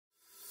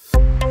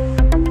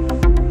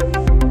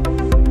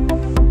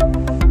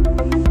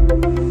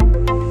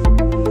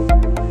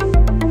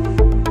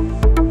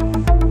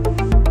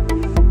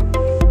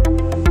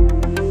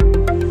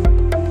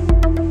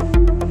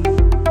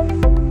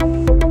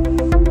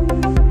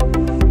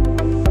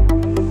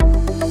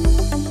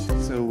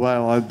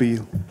I'll be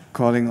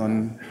calling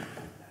on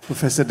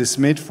Professor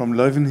Desmet from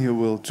Leuven, who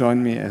will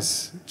join me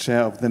as chair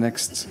of the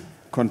next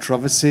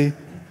controversy.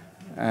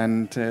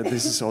 And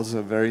this is also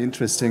a very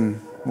interesting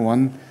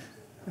one,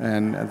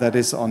 and that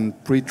is on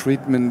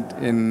pre-treatment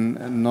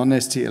in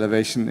non-ST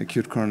elevation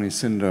acute coronary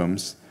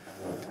syndromes.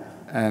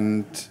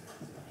 And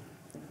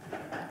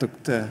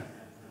Dr.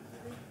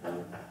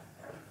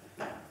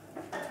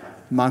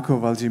 Marco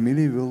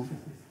Valgimigli will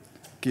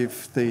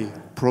give the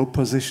pro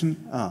position.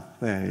 Ah,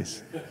 there he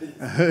is.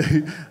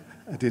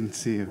 I didn't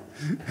see you.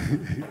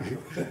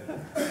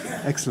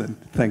 Excellent,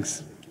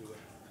 thanks.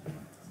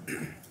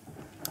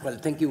 Well,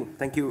 thank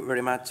you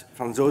very much,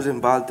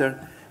 Franz-Josef,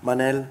 Walter,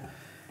 Manuel.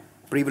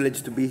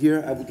 Privileged to be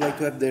here. I would like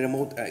to have the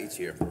remote. It's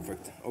here,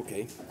 perfect.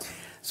 Okay.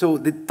 So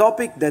the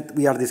topic that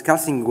we are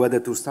discussing,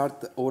 whether to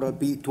start oral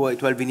P12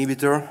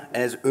 inhibitor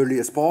as early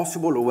as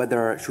possible, or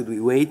whether should we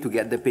wait to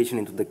get the patient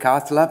into the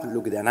cath lab,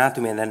 look at the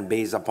anatomy, and then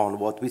based upon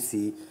what we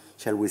see,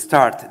 shall we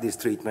start this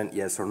treatment,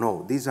 yes or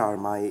no? These are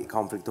my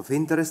conflict of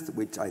interest,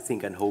 which I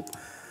think and hope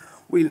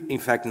will in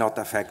fact not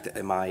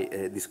affect my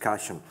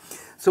discussion.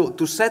 So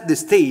to set the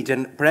stage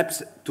and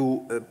perhaps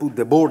to put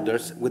the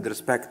borders with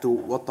respect to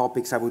what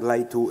topics I would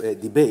like to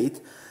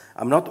debate,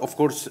 I'm not, of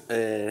course,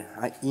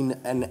 in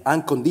an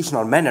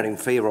unconditional manner in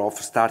favor of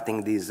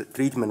starting this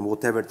treatment,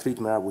 whatever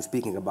treatment I was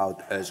speaking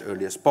about, as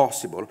early as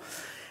possible.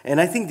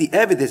 And I think the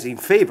evidence in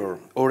favor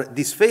or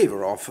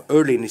disfavor of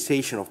early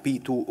initiation of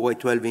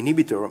P2Y12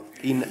 inhibitor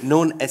in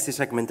non-ST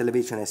segment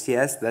elevation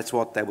SCS, that's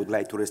what I would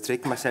like to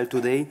restrict myself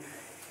today,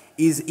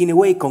 is in a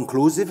way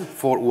conclusive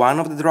for one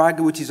of the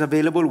drugs which is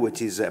available,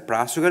 which is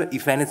Prasugrel,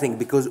 if anything,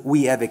 because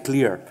we have a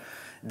clear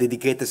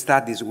dedicated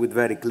studies with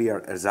very clear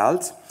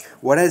results,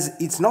 whereas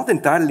it's not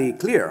entirely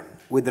clear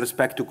with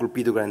respect to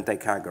clopidogrel and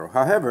ticagrelor.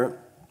 However,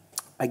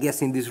 I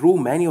guess in this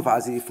room, many of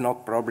us, if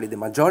not probably the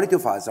majority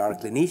of us, are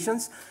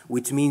clinicians,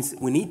 which means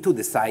we need to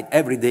decide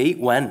every day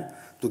when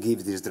to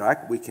give this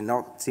drug. We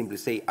cannot simply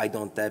say, I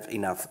don't have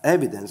enough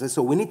evidence. And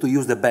so we need to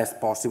use the best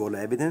possible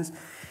evidence.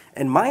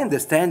 And my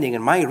understanding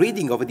and my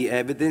reading of the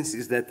evidence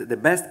is that the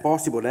best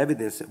possible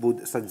evidence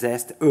would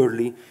suggest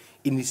early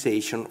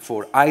initiation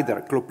for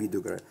either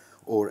clopidogrel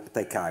or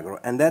ticagrelor.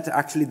 And that's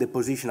actually the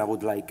position I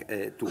would like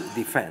to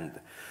defend.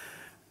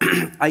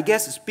 I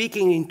guess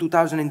speaking in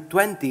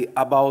 2020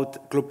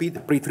 about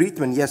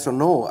pretreatment, yes or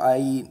no,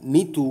 I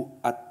need to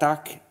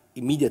attack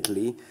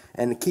immediately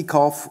and kick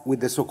off with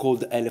the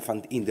so-called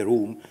elephant in the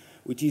room,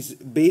 which is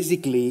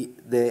basically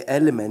the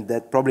element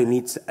that probably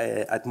needs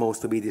at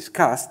most to be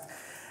discussed.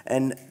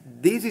 And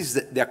this is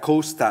the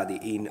cause study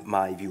in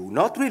my view,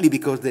 not really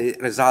because the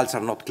results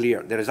are not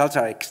clear. The results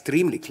are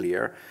extremely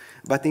clear,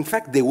 but in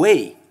fact the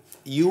way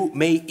you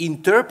may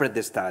interpret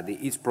the study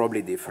is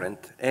probably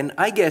different. And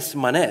I guess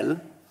Manuel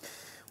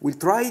will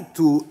try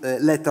to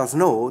let us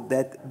know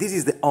that this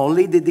is the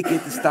only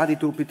dedicated study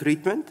to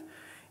pretreatment.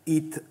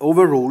 It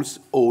overrules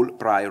all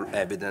prior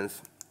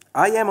evidence.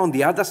 I am on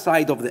the other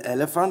side of the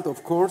elephant,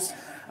 of course.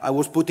 I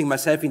was putting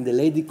myself in the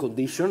lady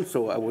condition,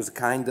 so I was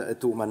kind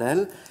to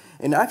Manuel.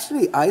 And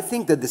actually, I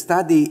think that the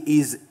study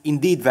is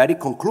indeed very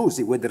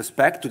conclusive with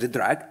respect to the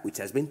drug which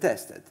has been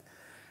tested.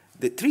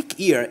 The trick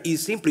here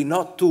is simply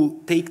not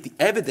to take the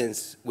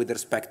evidence with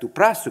respect to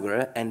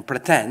Prasugrel and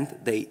pretend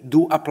they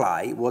do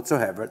apply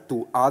whatsoever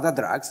to other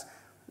drugs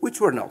which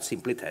were not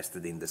simply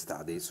tested in the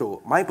study.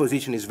 So my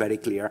position is very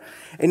clear.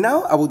 And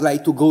now I would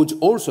like to gauge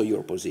also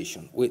your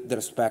position with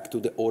respect to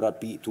the oral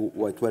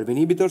P2Y12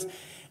 inhibitors.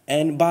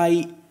 And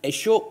by a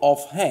show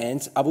of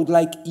hands, I would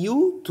like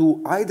you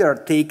to either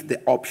take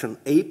the option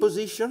A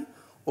position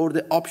or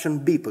the option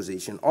B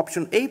position.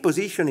 Option A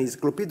position is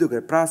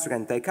clopidogrel, Prasugrel,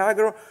 and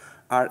ticagrelor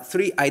are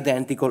three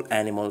identical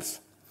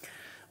animals.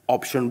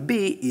 Option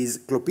B is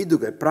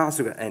clopidogrel,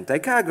 Prasugrel, and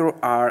ticagrelor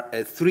are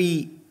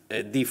three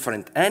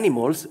different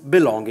animals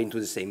belonging to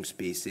the same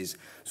species.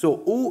 So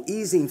who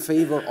is in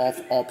favor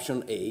of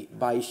option A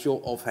by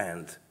show of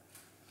hand?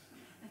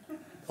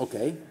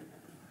 Okay,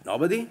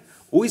 nobody?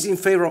 Who is in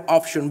favor of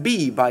option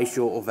B by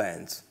show of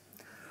hands?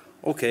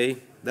 Okay,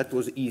 that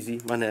was easy,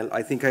 Manuel.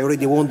 I think I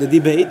already won the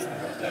debate.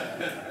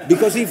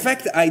 Because in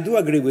fact, I do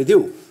agree with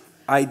you.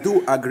 I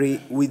do agree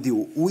with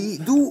you. We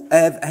do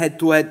have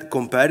head-to-head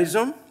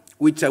comparison,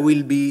 which I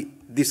will be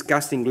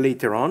discussing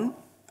later on.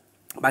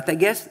 But I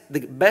guess the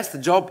best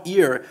job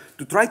here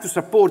to try to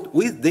support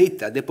with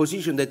data the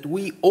position that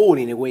we all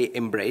in a way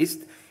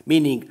embraced,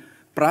 meaning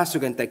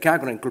Prasugrel and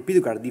ticagrelor and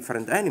clopidogrel are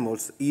different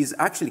animals, is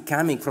actually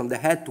coming from the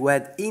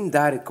head-to-head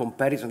indirect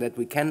comparison that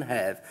we can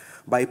have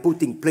by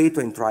putting Plato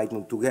and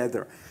Triton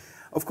together.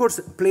 Of course,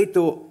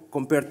 Plato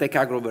compared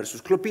ticagrelor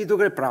versus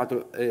clopidogrel,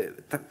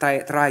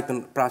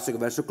 Triton, Prasugrel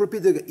versus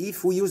clopidogrel.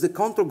 If we use the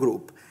control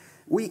group,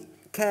 we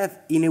can,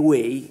 in a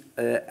way,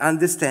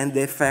 understand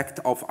the effect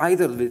of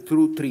either the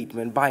two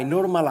treatment by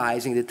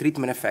normalizing the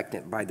treatment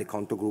effect by the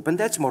control group. And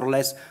that's more or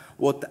less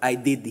what I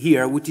did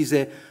here, which is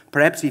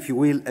perhaps, if you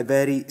will, a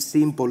very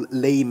simple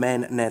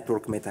layman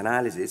network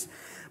meta-analysis.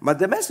 But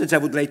the message I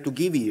would like to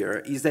give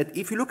here is that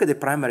if you look at the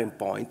primary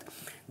endpoint,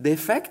 the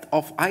effect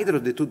of either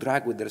of the two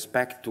drugs with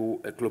respect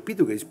to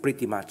clopidogrel is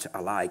pretty much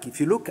alike.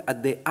 If you look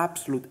at the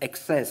absolute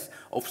excess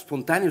of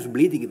spontaneous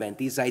bleeding event,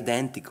 is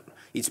identical.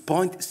 It's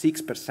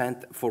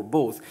 0.6% for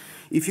both.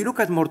 If you look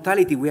at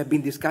mortality, we have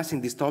been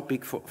discussing this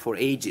topic for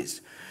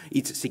ages.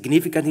 It's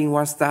significant in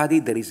one study.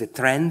 There is a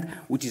trend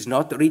which is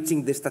not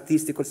reaching the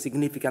statistical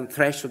significant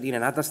threshold in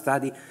another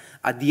study.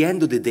 At the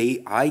end of the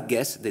day, I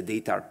guess the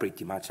data are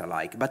pretty much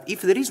alike. But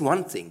if there is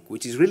one thing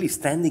which is really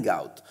standing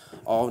out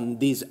on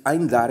this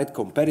indirect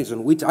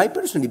comparison, which I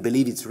personally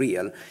believe it's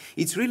real,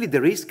 it's really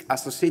the risk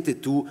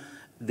associated to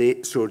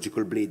the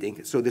surgical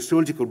bleeding, so the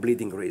surgical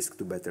bleeding risk,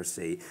 to better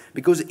say.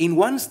 Because in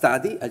one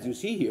study, as you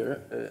see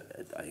here,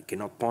 I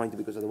cannot point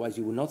because otherwise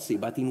you will not see,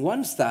 but in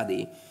one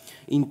study,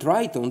 in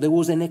Triton, there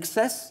was an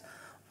excess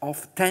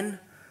of 10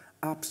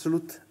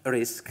 absolute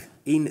risk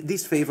in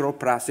this favor of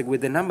Praseg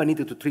with the number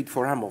needed to treat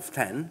for arm of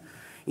 10.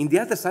 In the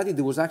other study,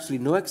 there was actually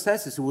no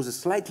excess, so it was a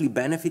slightly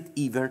benefit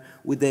even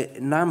with the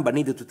number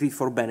needed to treat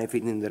for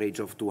benefit in the range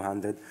of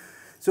 200.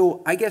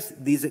 So I guess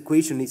this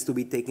equation needs to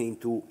be taken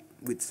into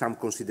with some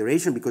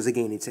consideration because,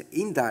 again, it's an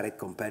indirect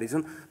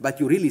comparison, but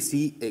you really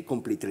see a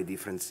completely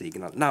different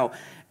signal. Now,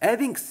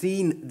 having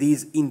seen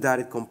this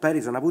indirect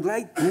comparison, I would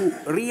like to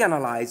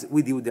reanalyze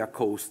with you the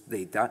ACOAST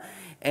data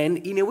and,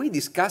 in a way,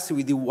 discuss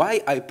with you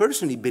why I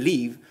personally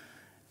believe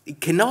it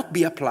cannot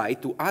be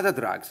applied to other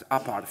drugs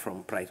apart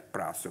from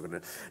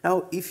prasugrel.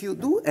 Now, if you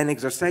do an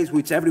exercise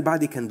which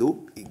everybody can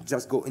do, you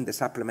just go in the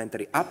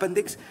supplementary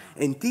appendix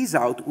and tease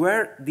out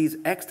where this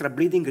extra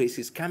bleeding risk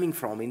is coming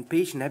from in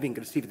patients having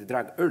received the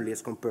drug early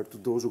as compared to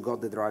those who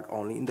got the drug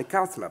only in the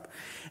cath lab.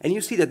 And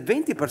you see that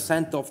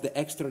 20% of the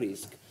extra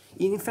risk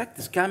in fact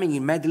is coming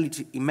in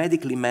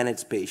medically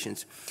managed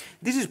patients.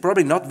 This is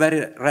probably not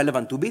very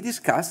relevant to be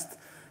discussed,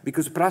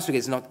 because prasugrel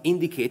is not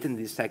indicated in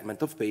this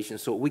segment of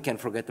patients, so we can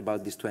forget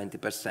about this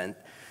 20%.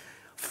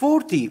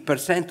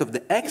 40% of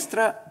the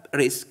extra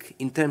risk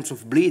in terms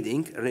of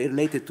bleeding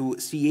related to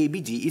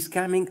CABG is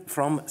coming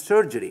from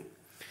surgery,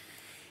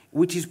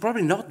 which is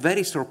probably not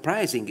very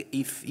surprising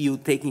if you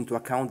take into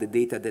account the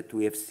data that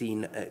we have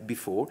seen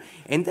before.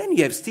 And then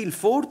you have still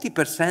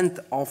 40%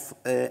 of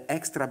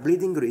extra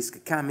bleeding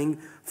risk coming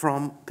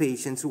from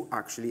patients who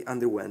actually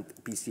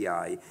underwent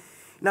PCI.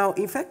 Now,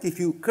 in fact, if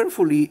you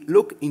carefully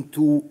look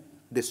into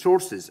the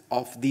sources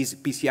of these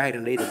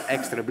PCI-related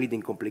extra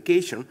bleeding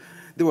complication,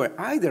 there were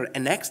either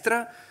an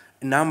extra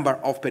number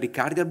of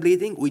pericardial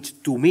bleeding,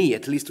 which to me,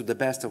 at least to the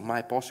best of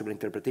my possible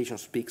interpretation,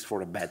 speaks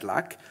for a bad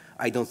luck.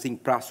 I don't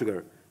think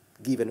prasugrel,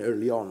 given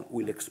early on,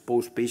 will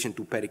expose patients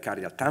to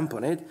pericardial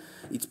tamponade.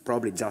 It's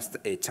probably just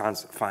a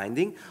chance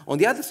finding. On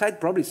the other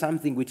side, probably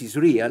something which is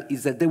real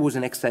is that there was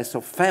an excess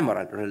of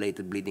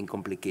femoral-related bleeding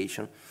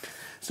complication.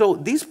 So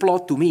this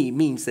plot to me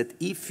means that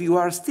if you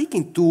are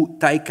sticking to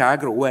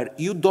ticagrelor where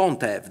you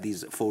don't have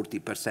this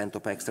 40%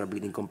 of extra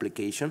bleeding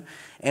complication,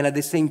 and at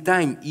the same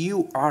time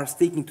you are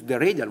sticking to the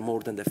radial more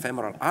than the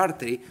femoral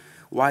artery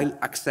while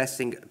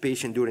accessing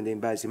patient during the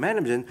invasive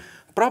management,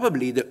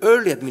 probably the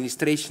early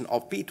administration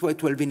of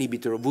P2Y12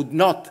 inhibitor would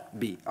not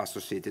be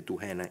associated to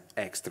any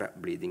extra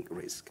bleeding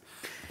risk.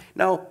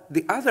 Now,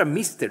 the other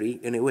mystery,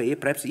 in a way,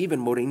 perhaps even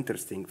more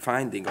interesting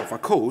finding of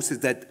ACOAST is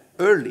that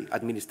early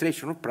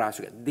administration of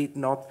prasugrel did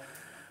not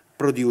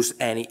produce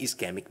any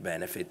ischemic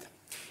benefit.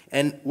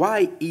 And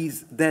why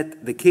is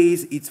that the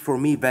case? It's, for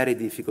me, very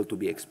difficult to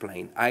be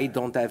explained. I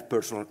don't have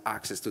personal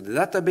access to the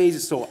database,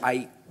 so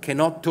I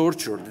cannot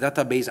torture the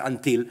database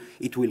until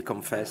it will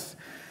confess.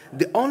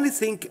 The only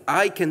thing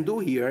I can do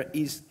here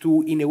is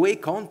to, in a way,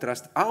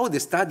 contrast how the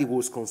study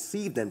was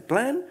conceived and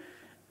planned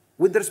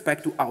with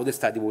respect to how the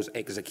study was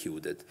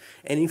executed.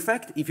 And in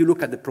fact, if you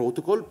look at the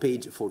protocol,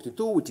 page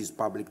 42, which is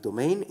public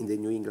domain in the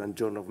New England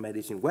Journal of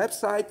Medicine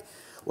website,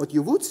 what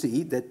you would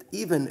see that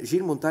even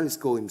Gilles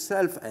Montalesco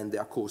himself and the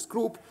ACOAST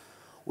group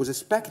was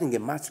expecting a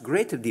much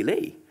greater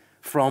delay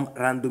from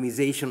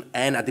randomization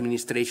and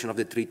administration of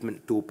the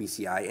treatment to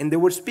PCI. And they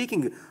were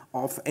speaking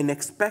of an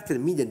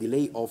expected median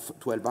delay of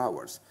 12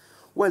 hours.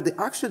 Well,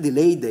 the actual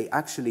delay they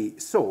actually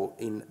saw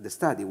in the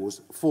study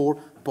was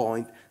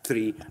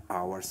 4.3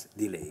 hours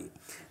delay.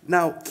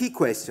 Now, key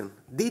question,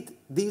 did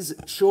this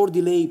short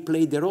delay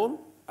play the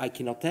role? I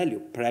cannot tell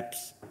you.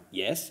 Perhaps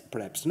yes,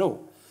 perhaps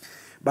no.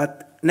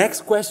 But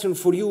next question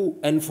for you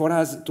and for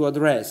us to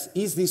address,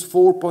 is this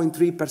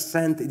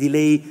 4.3%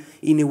 delay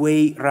in a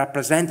way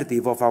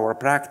representative of our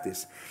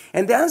practice?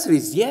 And the answer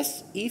is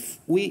yes, if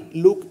we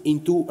look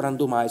into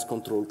randomized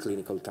controlled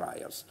clinical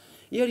trials.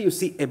 Here you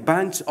see a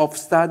bunch of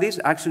studies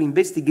actually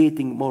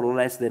investigating more or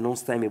less the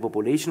non-STEMI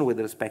population with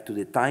respect to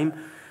the time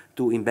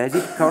to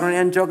invasive coronary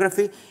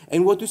angiography.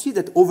 And what you see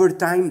that over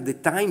time, the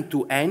time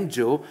to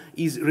angio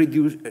is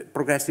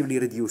progressively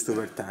reduced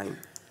over time.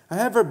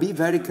 However, be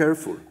very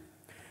careful,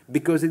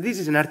 because this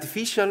is an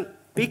artificial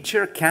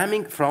picture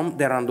coming from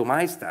the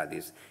randomized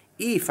studies.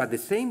 If at the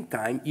same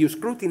time you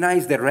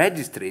scrutinize the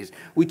registries,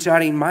 which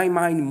are in my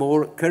mind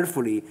more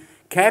carefully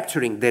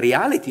capturing the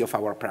reality of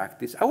our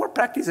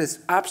practice has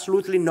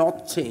absolutely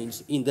not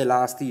changed in the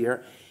last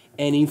year.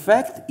 And in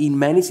fact, in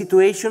many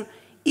situations,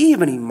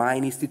 even in my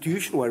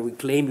institution, where we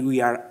claim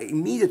we are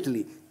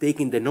immediately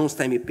taking the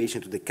non-STEMI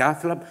patient to the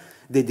cath lab,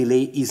 the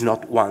delay is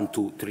not 1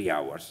 to 3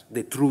 hours.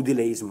 The true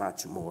delay is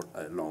much more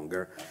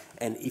longer.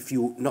 And if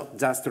you not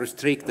just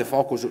restrict the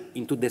focus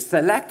into the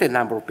selected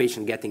number of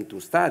patients getting to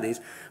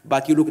studies,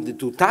 but you look at the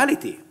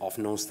totality of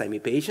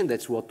non-STEMI patients,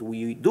 that's what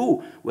we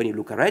do when you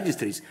look at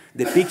registries,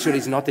 the picture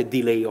is not a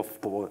delay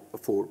of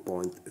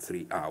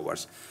 4.3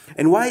 hours.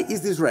 And why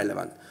is this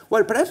relevant?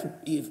 Well, perhaps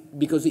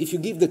because if you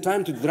give the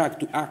time to the drug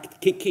to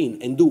act, kick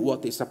in, and do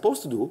what it's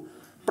supposed to do,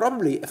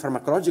 probably a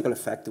pharmacological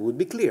effect would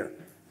be clear.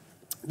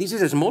 This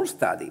is a small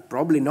study,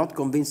 probably not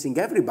convincing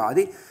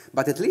everybody,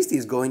 but at least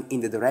it's going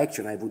in the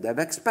direction I would have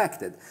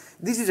expected.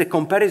 This is a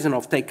comparison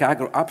of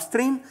Tecagro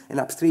upstream, and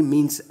upstream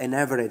means an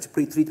average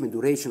pre-treatment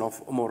duration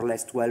of more or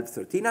less 12,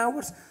 13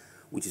 hours,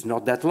 which is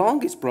not that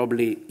long. It's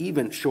probably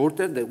even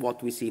shorter than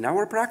what we see in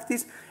our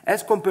practice,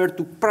 as compared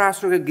to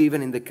Prasuga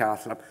given in the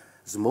cath lab.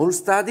 Small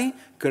study,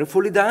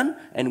 carefully done,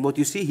 and what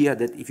you see here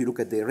that if you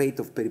look at the rate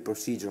of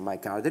peri-procedure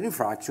myocardial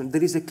infarction,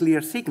 there is a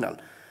clear signal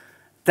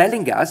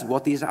telling us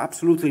what is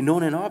absolutely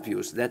known and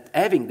obvious, that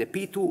having the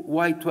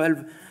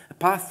P2Y12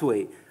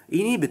 pathway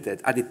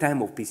inhibited at the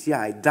time of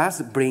PCI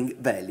does bring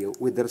value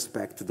with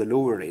respect to the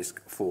lower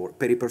risk for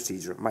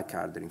peri-procedure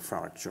myocardial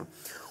infarction.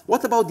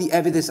 What about the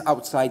evidence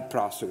outside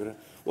Prasuga?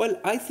 Well,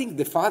 I think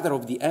the father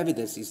of the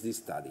evidence is this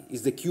study,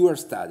 is the CURE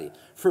study.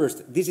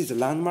 First, this is a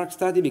landmark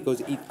study because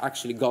it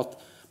actually got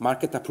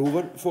market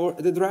approval for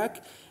the drug.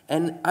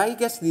 And I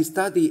guess this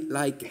study,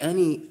 like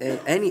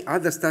any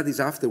other studies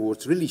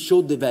afterwards, really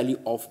showed the value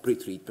of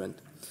pretreatment.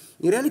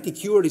 In reality,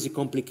 CURE is a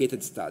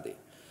complicated study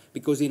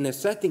because in a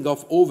setting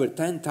of over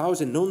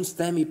 10,000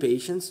 non-STEMI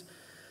patients,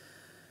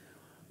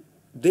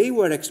 they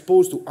were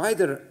exposed to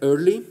either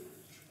early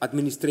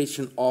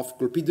administration of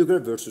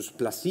clopidogrel versus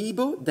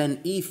placebo. Then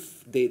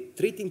if the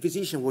treating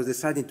physician was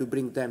deciding to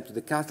bring them to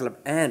the cath lab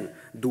and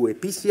do a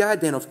PCI,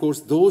 then of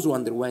course those who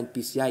underwent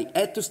PCI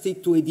had to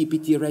stick to a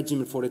DPT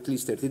regimen for at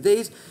least 30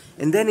 days.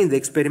 And then in the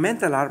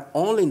experimental arm,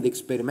 only in the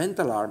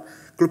experimental arm,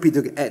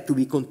 clopidogrel had to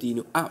be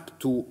continued up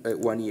to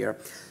 1 year.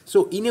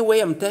 So in a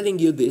way, I'm telling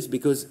you this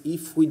because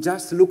if we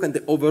just look at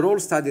the overall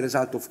study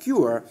result of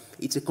CURE,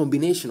 it's a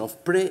combination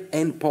of pre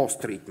and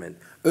post treatment.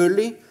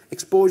 Early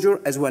exposure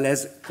as well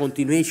as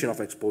continuation of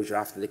exposure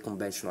after the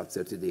conventional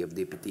 30-day of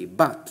DPT.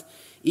 But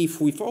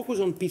if we focus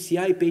on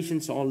PCI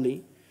patients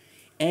only,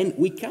 and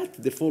we cut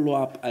the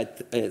follow-up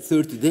at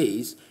 30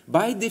 days,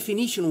 by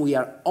definition, we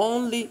are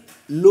only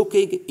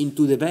looking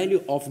into the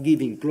value of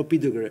giving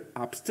clopidogrel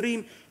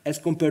upstream as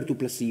compared to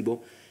placebo.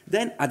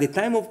 Then, at the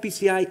time of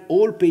PCI,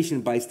 all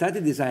patients by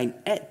study design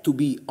had to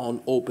be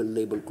on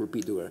open-label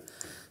clopidogrel.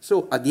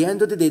 So, at the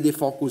end of the day, they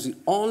focus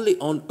only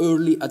on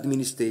early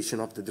administration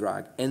of the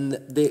drug. And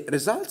the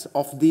results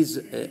of this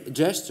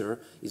gesture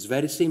is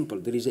very simple.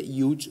 There is a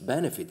huge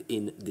benefit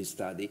in this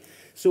study.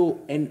 So,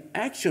 an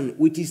action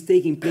which is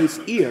taking place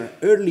here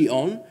early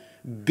on,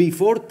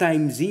 before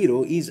time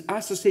zero, is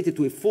associated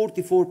to a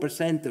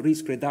 44%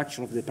 risk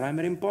reduction of the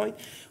primary endpoint,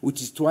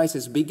 which is twice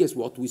as big as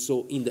what we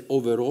saw in the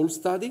overall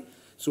study.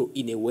 So,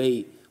 in a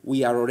way,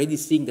 we are already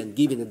seeing that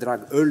giving the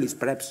drug early is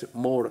perhaps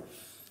more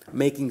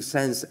making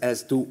sense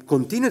as to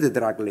continue the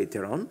drug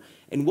later on.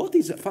 And what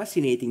is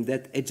fascinating,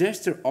 that a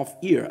gesture of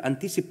year,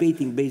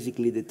 anticipating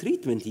basically the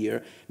treatment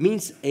year,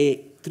 means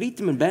a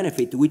treatment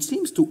benefit which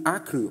seems to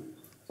accrue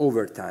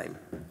over time.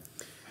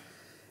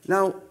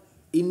 Now,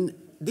 in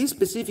this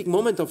specific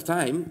moment of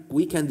time,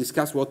 we can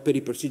discuss what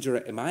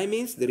peri-procedural MI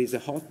means. There is a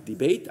hot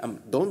debate. I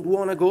don't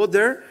want to go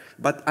there,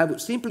 but I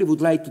simply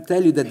would like to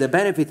tell you that the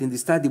benefit in this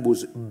study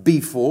was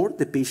before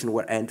the patient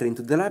were entering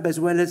into the lab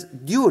as well as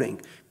during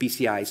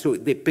PCI, so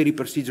the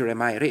peri-procedural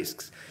MI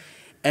risks.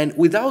 And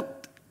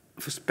without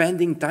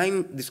spending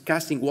time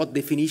discussing what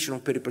definition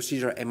of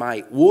peri-procedural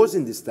MI was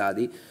in this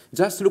study,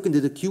 just look into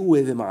the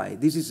Q-wave MI.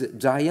 This is a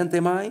giant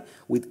MI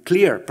with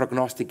clear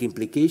prognostic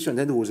implication,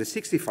 and there was a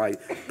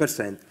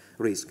 65%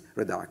 risk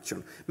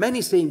reduction.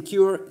 Many saying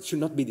CURE should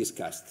not be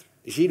discussed.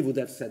 Gilles would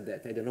have said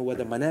that. I don't know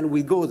whether Manel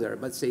will go there,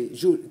 but say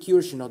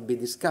CURE should not be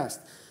discussed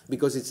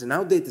because it's an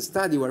outdated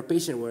study where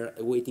patients were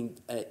waiting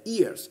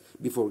years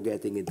before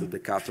getting into the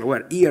cath lab.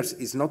 Where years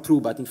is not true,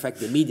 but in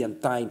fact the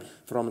median time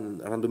from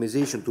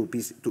randomization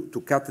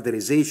to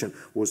catheterization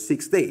was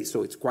 6 days,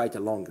 so it's quite a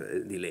long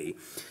delay.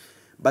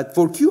 But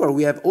for CURE,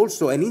 we have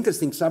also an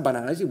interesting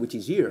sub-analysis, which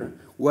is here,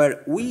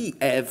 where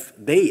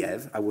they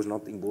have, I was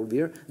not involved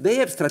here, they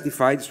have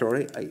stratified,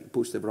 sorry, I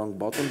pushed the wrong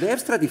button, they have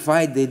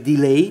stratified the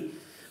delay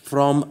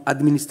from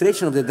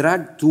administration of the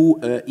drug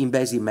to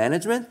invasive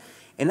management.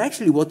 And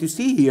actually what you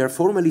see here,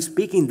 formally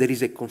speaking, there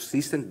is a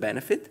consistent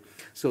benefit.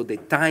 So the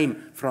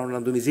time from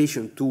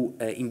randomization to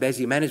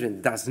invasive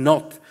management does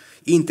not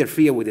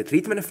interfere with the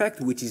treatment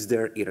effect, which is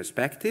there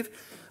irrespective.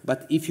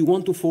 But if you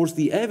want to force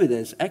the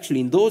evidence, actually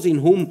in those in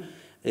whom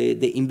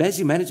the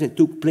invasive management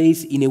took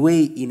place in a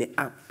way,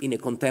 in a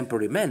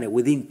contemporary manner,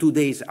 within 2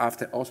 days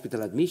after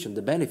hospital admission,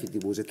 the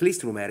benefit was at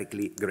least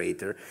numerically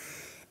greater.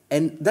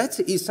 And that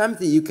is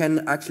something you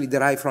can actually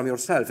derive from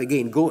yourself.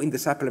 Again, go in the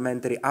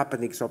supplementary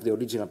appendix of the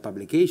original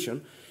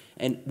publication,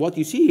 And what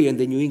you see here in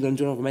the New England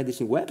Journal of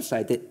Medicine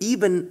website, that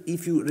even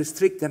if you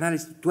restrict the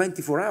analysis to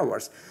 24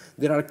 hours,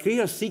 there are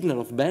clear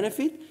signals of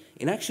benefit,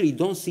 and actually you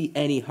don't see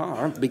any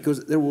harm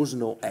because there was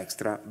no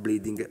extra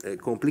bleeding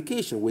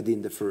complication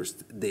within the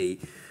first day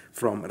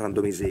from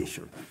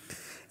randomization.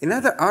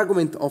 Another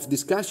argument of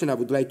discussion I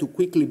would like to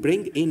quickly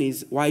bring in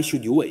is, why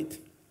should you wait?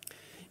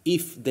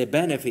 If the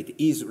benefit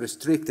is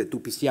restricted to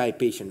PCI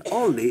patient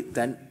only,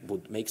 then it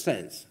would make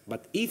sense.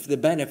 But if the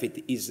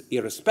benefit is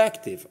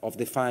irrespective of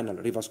the final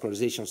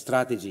revascularization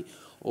strategy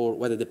or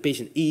whether the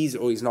patient is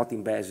or is not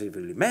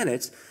invasively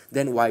managed,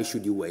 then why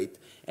should you wait?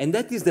 And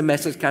that is the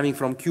message coming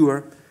from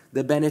CURE.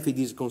 The benefit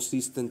is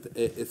consistent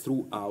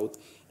throughout.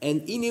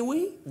 And in a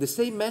way, the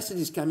same message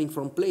is coming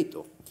from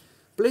Plato.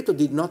 Plato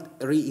did not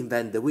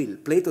reinvent the wheel.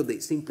 Plato, they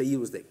simply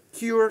used the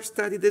CURE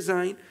study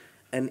design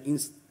and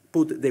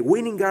put the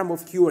winning arm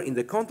of CURE in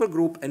the control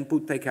group and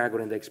put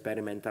ticagrelor in the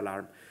experimental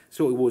arm.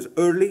 So it was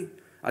early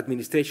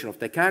administration of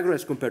ticagrelor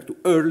as compared to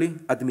early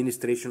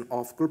administration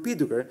of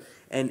clopidogrel.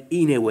 And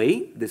in a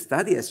way, the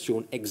study has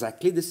shown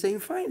exactly the same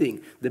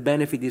finding. The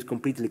benefit is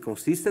completely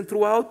consistent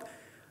throughout.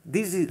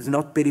 This is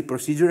not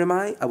peri-procedure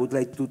MI. I would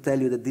like to tell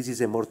you that this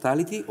is a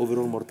mortality,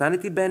 overall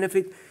mortality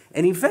benefit.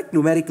 And in fact,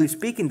 numerically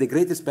speaking, the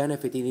greatest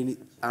benefit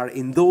are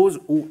in those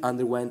who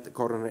underwent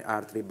coronary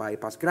artery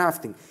bypass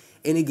grafting.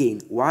 And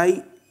again,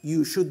 why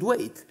you should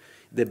wait?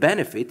 The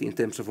benefit in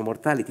terms of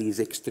mortality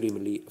is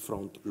extremely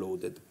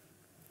front-loaded.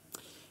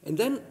 And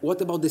then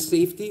what about the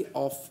safety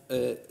of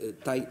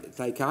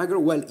ticagrelor?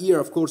 Well, here,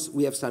 of course,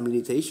 we have some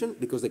limitation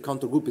because the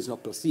control group is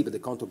not placebo, the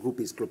control group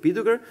is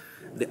clopidogrel.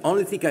 The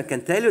only thing I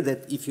can tell you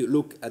that if you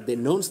look at the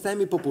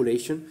non-STEMI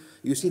population,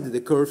 you see that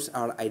the curves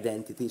are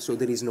identical, so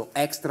there is no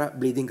extra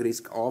bleeding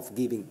risk of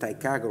giving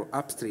ticagrelor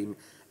upstream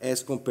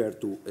as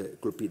compared to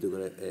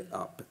clopidogrel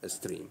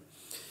upstream.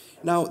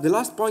 Now, the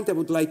last point I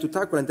would like to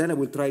tackle, and then I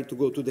will try to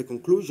go to the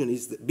conclusion,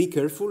 is be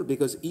careful,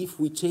 because if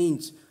we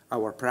change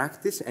our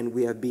practice, and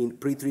we have been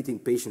pre-treating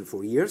patients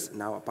for years,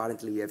 now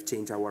apparently we have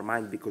changed our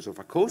mind because of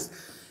a cost,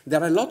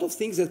 there are a lot of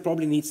things that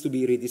probably needs to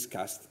be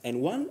rediscussed.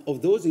 And one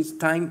of those is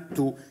time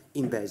to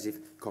invasive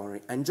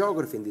coronary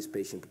angiography in this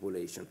patient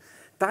population.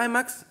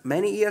 Timax,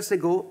 many years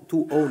ago,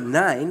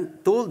 2009,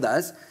 told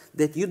us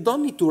that you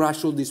don't need to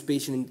rush all these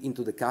patients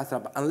into the cath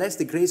lab unless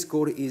the gray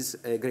score is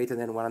greater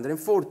than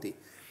 140.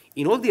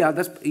 In all the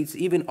others, it's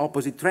even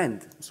opposite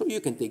trend. So you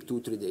can take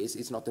 2-3 days,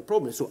 it's not a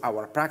problem. So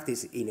our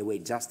practice, in a way,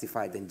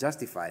 justified and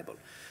justifiable.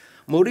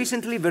 More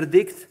recently,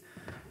 Verdict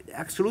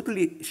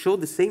absolutely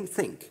showed the same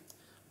thing.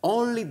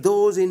 Only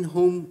those in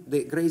whom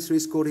the gray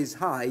score is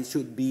high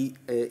should be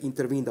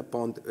intervened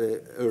upon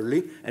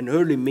early, and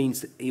early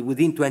means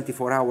within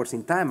 24 hours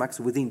in Timax,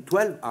 within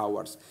 12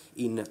 hours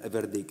in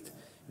Verdict.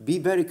 Be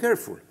very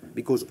careful,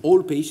 because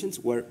all patients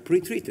were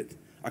pre-treated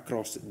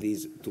across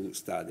these two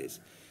studies.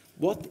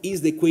 What is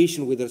the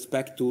equation with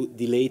respect to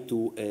delay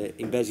to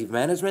invasive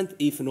management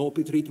if no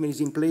pre-treatment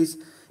is in place?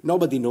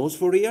 Nobody knows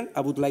for real.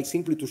 I would like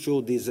simply to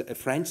show this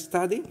French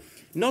study.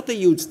 Not a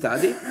huge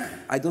study.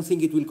 I don't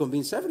think it will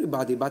convince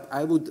everybody, but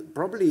I would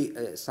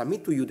probably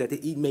submit to you that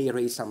it may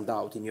raise some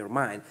doubt in your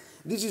mind.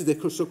 This is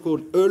the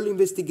so-called early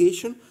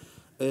investigation.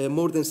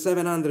 More than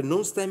 700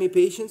 non-STEMI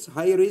patients,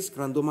 high risk,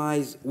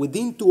 randomized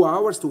within 2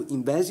 hours to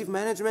invasive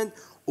management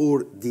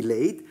or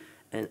delayed.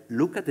 And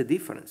look at the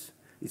difference.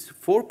 It's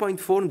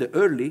 4.4 in the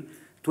early,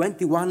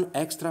 21%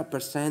 extra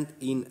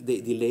in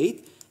the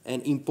delayed,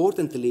 and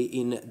importantly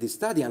in the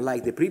study,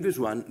 unlike the previous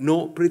one,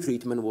 no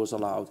pretreatment was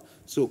allowed.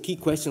 So key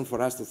question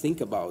for us to think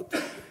about.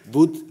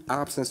 Would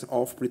absence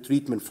of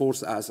pretreatment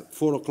force us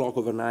 4 o'clock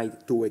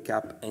overnight to wake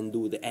up and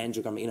do the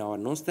angiogram in our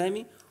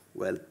non-STEMI?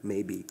 Well,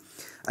 maybe.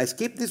 I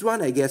skipped this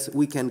one. I guess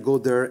we can go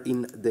there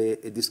in the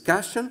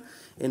discussion.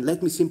 And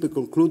let me simply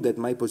conclude that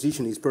my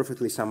position is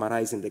perfectly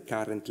summarized in the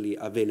currently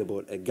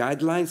available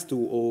guidelines,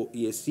 2.0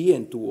 ESC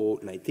and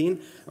 2.019.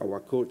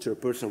 Our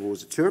co-chairperson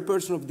was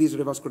chairperson of these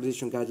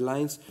revascularization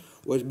guidelines,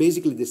 where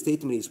basically the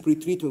statement is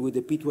pre-treatment with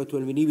the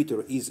P2Y12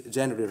 inhibitor is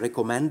generally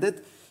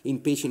recommended in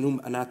patient whom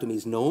anatomy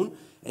is known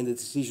and the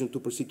decision to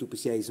proceed to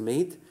PCI is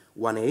made,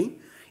 1A.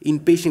 In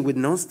patient with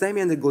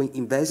non-STEMI undergoing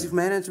invasive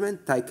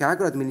management,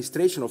 ticagrelor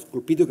administration of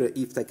clopidogrel,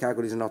 if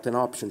ticagrelor is not an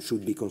option,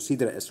 should be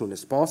considered as soon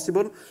as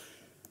possible.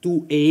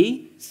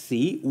 2A,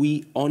 C,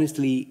 we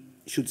honestly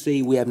should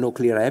say we have no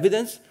clear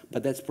evidence,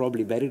 but that's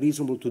probably very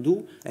reasonable to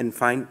do, and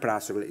fine,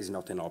 prasugrel is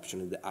not an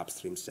option in the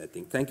upstream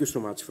setting. Thank you so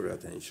much for your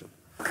attention.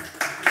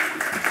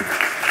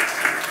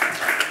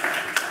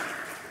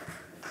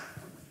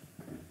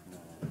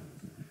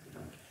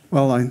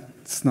 Well,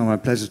 it's now my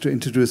pleasure to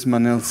introduce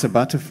Manuel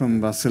Sabaté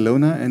from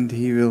Barcelona, and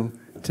he will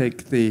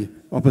take the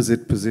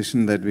opposite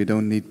position that we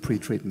don't need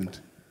pre-treatment.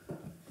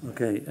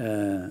 Okay,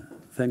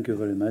 thank you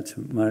very much,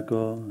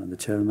 Marco, and the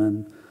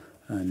chairman,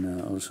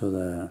 and also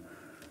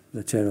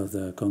the chair of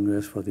the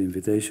Congress for the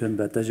invitation.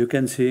 But as you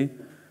can see,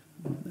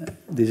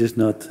 this is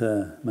not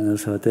Manuel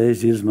Sabaté,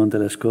 it's Gilles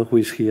Montelesco, who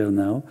is here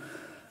now.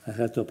 I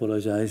had to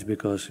apologize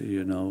because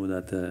you know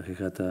that he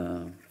had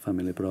a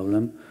family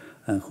problem,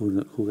 and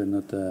who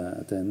cannot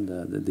attend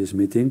this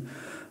meeting.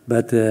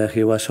 But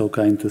he was so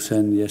kind to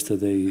send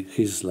yesterday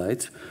his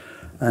slides.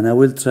 And I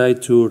will try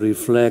to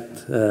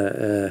reflect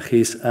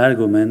his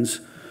arguments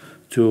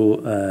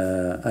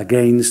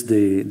against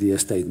the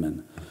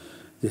statement.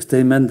 The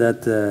statement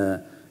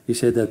that he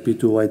said that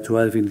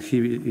P2Y12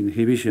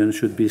 inhibition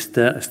should be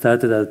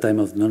started at the time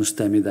of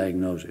non-STEMI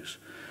diagnosis.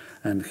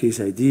 And his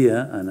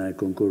idea, and I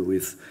concur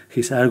with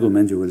his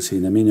argument, you will see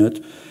in a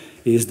minute,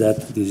 is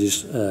that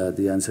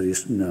the answer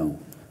is no.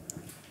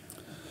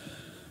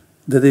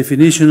 The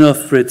definition of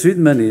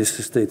pretreatment is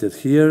stated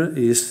here,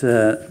 is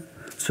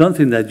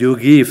something that you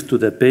give to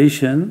the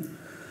patient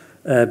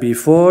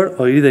before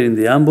or either in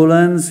the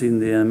ambulance, in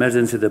the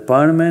emergency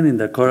department, in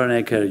the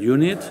coronary care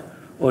unit,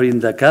 or in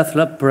the cath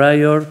lab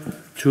prior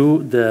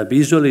to the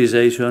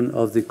visualization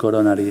of the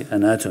coronary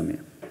anatomy.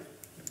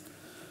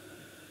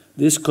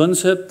 This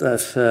concept,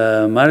 as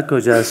Marco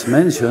just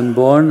mentioned,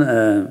 born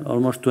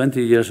almost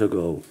 20 years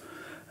ago.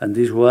 And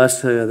this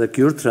was the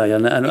CURE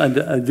trial.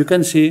 And you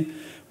can see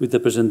with the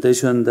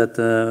presentation that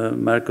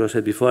Marco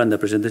said before, and the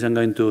presentation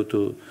I'm going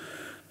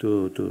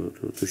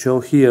to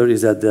show here,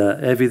 is that the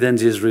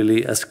evidence is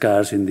really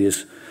scarce in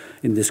this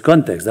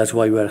context. That's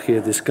why we are here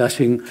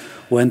discussing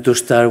when to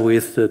start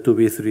with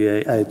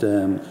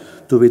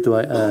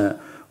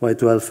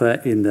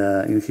 2B2Y12 in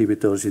the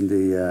inhibitors in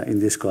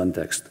this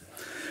context.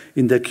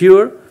 In the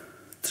CURE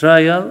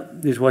trial,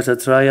 this was a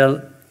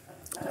trial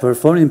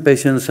performed in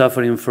patients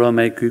suffering from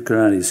acute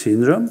coronary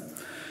syndrome.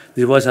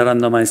 This was a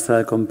randomized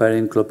trial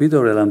comparing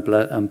clopidogrel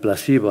and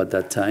placebo at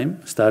that time,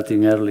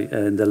 starting early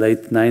in the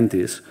late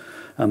 90s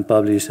and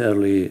published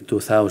early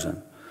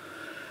 2000.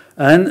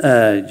 And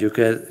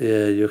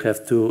you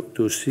have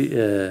to see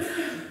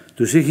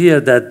here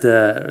that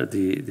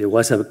there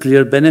was a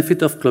clear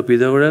benefit of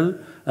clopidogrel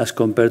as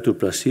compared to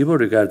placebo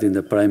regarding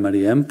the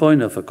primary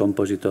endpoint of a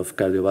composite of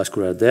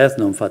cardiovascular death,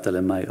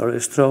 non-fatal MI, or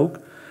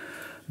stroke.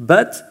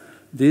 But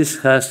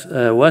this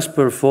was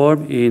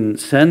performed in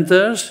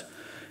centers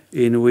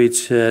in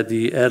which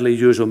the early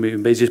use of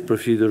invasive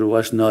procedure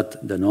was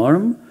not the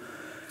norm.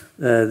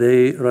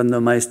 They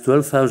randomized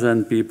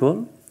 12,000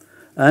 people.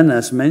 And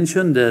as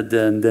mentioned,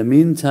 the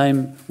mean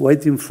time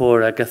waiting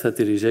for a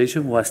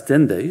catheterization was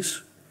 10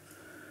 days.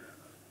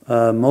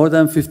 More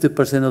than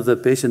 50% of the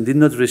patients did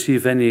not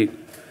receive any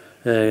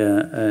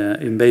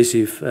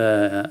invasive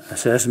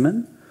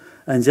assessment,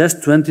 and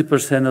just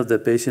 20% of the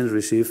patients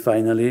received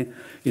finally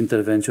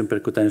intervention,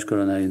 percutaneous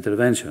coronary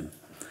intervention.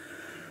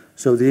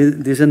 So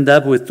this ended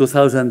up with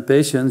 2,000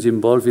 patients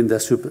involved in the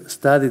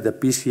sub-study, the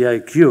PCI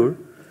CURE,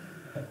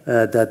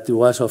 that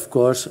was, of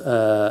course,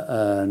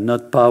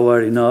 not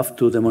powered enough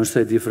to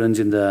demonstrate difference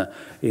in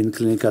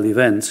clinical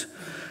events,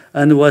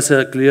 and was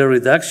a clear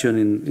reduction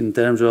in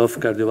terms of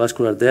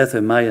cardiovascular death,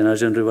 MI, and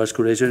urgent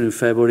revascularization in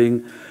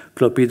favoring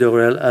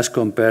clopidogrel as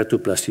compared to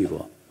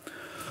placebo.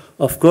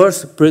 Of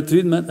course,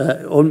 pretreatment,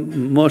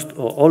 almost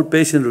all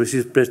patients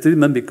received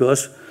pretreatment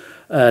because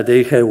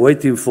they had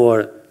waiting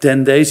for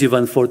 10 days,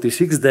 even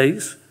 46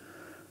 days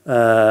for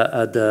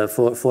a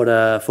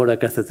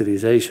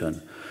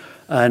catheterization.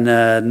 And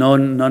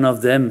none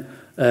of them,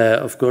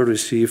 of course,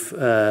 receive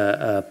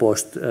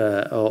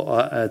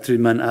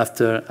treatment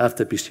after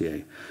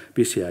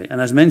PCI.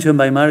 And as mentioned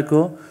by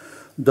Marco,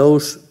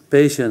 those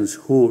patients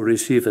who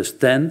receive a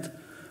stent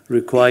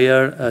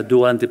require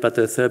dual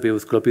antiplatelet therapy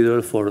with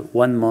clopidogrel for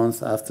 1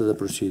 month after the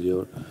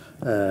procedure.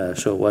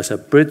 So it was a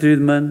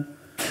pretreatment,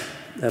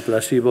 a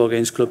placebo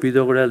against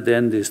clopidogrel,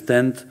 then the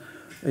stent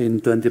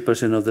in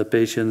 20% of the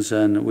patients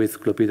and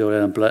with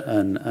clopidogrel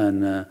and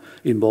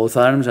in both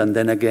arms, and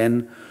then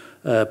again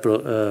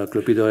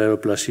clopidogrel or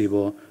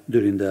placebo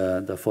during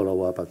the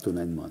follow-up up to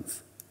 9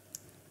 months.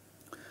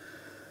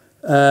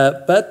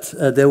 But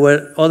there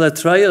were other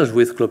trials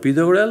with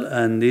clopidogrel,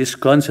 and this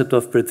concept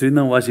of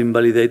pretreatment was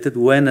invalidated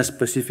when a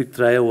specific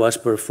trial was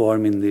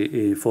performed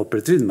for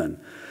pretreatment.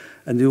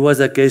 And it was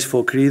the case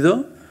for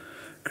CRIDO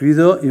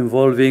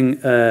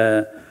involving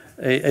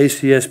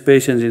ACS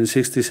patients in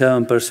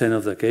 67%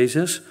 of the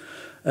cases.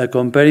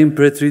 Comparing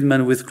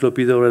pretreatment with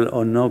clopidogrel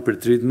or no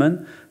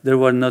pretreatment, there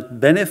were not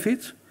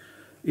benefits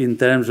in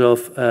terms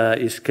of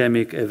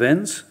ischemic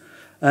events,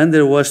 and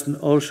there was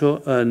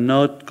also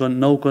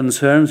no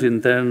concerns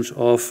in terms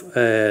of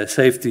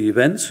safety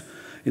events.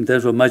 In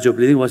terms of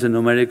myelobleeding, was a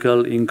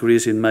numerical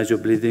increase in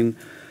myelobleeding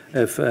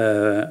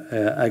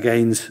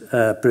against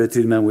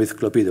pretreatment with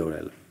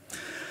clopidogrel.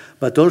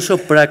 But also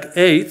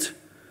PRAC-8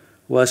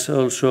 was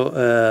also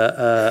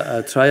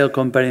a trial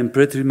comparing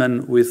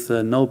pretreatment with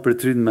no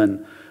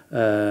pretreatment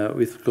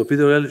with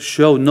clopidogrel,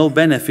 showed no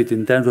benefit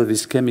in terms of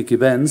ischemic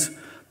events,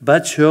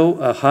 but show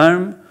a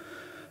harm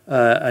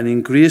and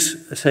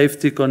increased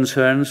safety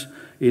concerns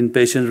in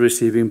patients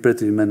receiving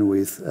pretreatment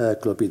with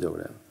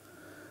clopidogrel.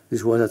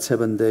 This was at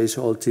 7 days,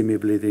 all TIMI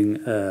bleeding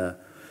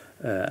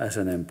as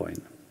an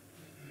endpoint.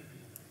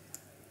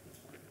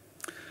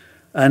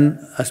 And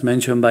as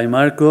mentioned by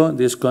Marco,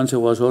 this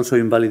concept was also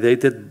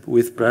invalidated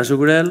with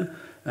prasugrel,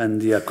 and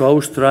the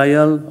ACOUST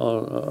trial,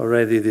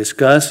 already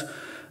discussed,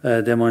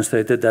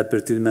 demonstrated that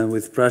pretreatment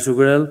with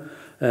prasugrel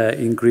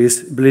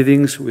increased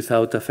bleedings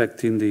without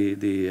affecting the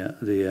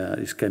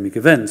ischemic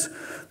events.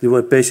 There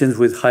were patients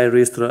with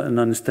high-risk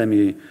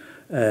non-STEMI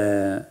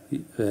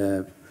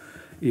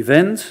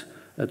events,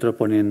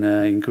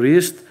 troponin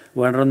increased,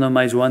 one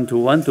randomized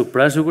 1-to-1 to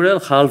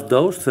prasugrel, half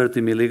dose,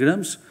 30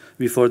 milligrams,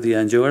 before the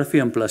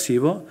angiography and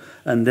placebo,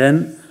 and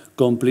then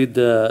complete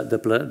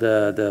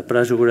the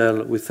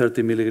prasugrel with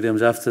 30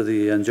 milligrams after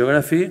the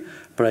angiography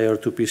prior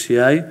to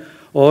PCI,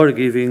 or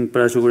giving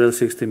prasugrel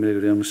 60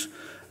 milligrams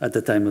at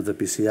the time of the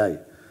PCI.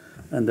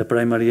 And the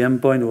primary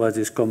endpoint was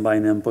this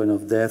combined endpoint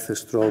of death,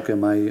 stroke,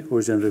 MI,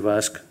 urgent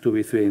revasc,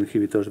 2B3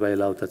 inhibitors by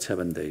allowed at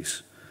 7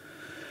 days.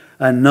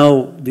 And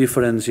no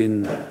difference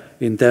in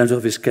terms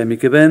of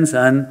ischemic events,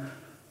 and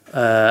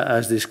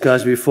as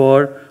discussed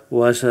before,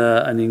 was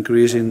an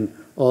increase in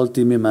all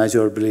TIMI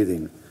major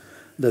bleeding.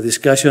 The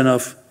discussion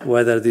of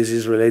whether this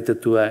is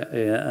related to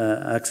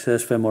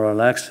access,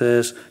 femoral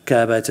access,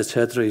 CABG,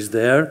 etc., is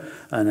there,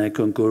 and I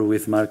concur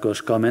with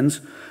Marco's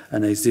comments,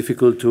 and it's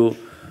difficult to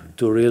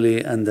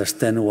really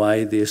understand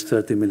why these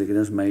 30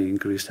 milligrams may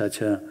increase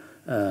such an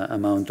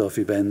amount of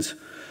events.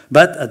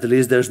 But at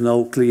least there's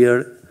no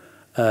clear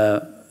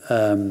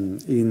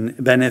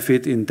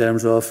benefit in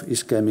terms of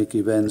ischemic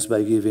events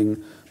by giving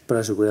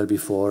prasugrel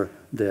before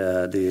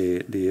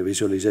the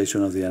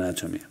visualization of the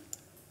anatomy.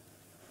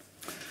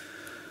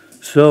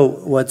 So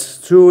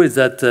what's true is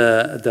that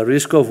the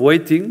risk of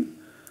waiting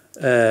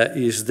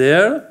is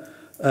there,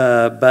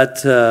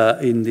 but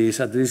in this,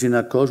 at least in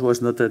ACOS,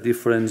 was not a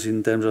difference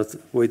in terms of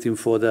waiting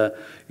for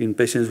in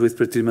patients with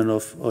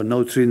pretreatment or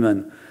no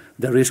treatment,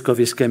 the risk of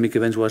ischemic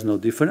events was no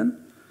different.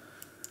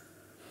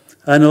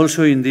 And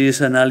also in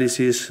this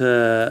analysis,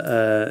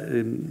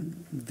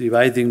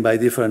 dividing by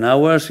different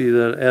hours,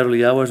 either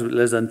early hours,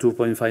 less than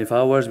 2.5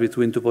 hours,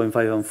 between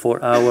 2.5 and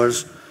 4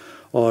 hours,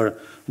 or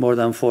more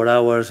than 4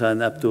 hours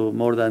and up to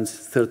more than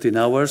 13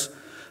 hours,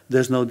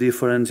 there's no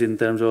difference in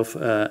terms of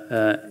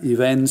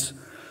events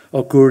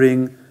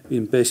occurring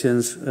in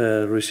patients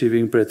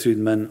receiving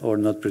pretreatment or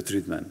not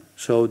pretreatment.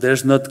 So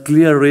there's not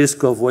clear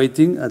risk of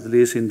waiting, at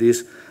least in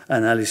this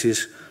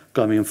analysis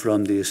coming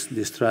from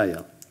this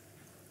trial.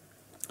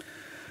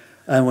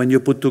 And when you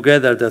put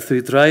together the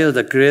 3 trials,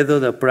 the CREDO,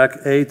 the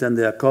PRAC-8, and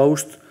the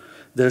ACOST,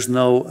 there's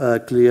no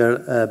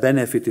clear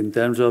benefit in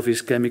terms of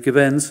ischemic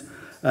events,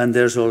 and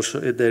there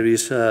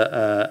is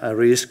a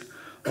risk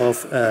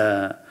of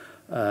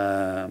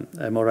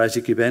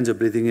hemorrhagic events or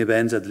bleeding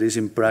events, at least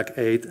in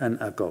PRAC-8 and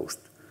ACOST.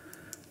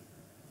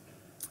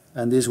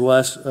 And this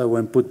was,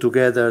 when put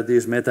together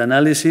this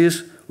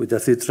meta-analysis with the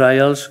 3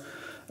 trials,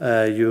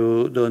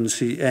 you don't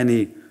see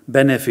any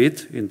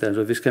benefit in terms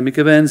of ischemic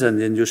events, and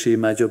then you see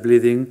major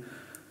bleeding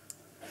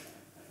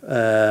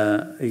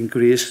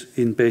increase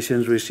in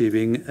patients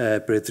receiving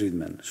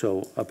pretreatment.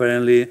 So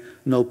apparently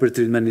no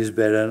pretreatment is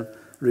better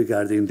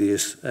regarding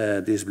these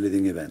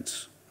bleeding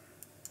events.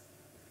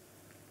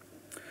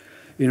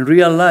 In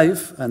real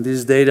life, and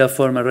this data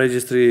from a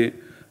registry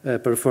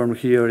performed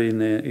here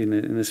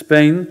in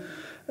Spain,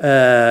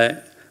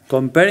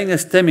 comparing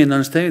STEMI and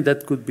non-STEMI,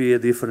 that could be a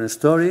different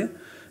story.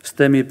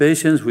 STEMI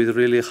patients with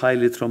really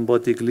highly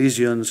thrombotic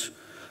lesions,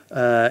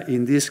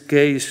 in this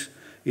case,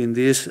 in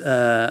this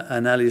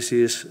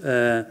analysis,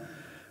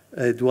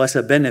 it was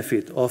a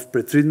benefit of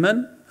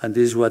pretreatment, and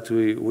this is what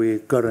we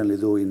currently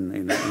do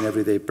in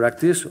everyday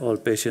practice. All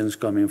patients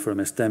coming from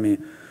STEMI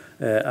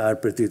are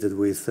pretreated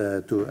with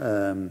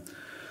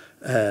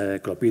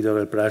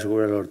clopidogrel,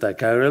 prasugrel, or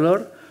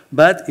ticagrelor.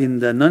 But in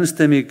the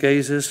non-STEMI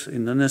cases,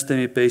 in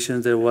non-STEMI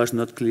patients, there was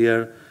not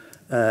clear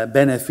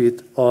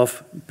benefit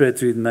of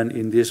pretreatment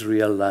in this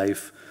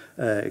real-life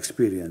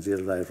experience,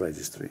 real-life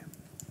registry.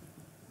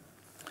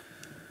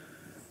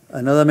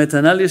 Another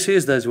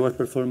meta-analysis that was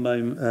performed by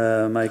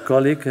my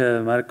colleague,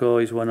 Marco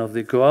is one of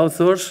the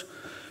co-authors,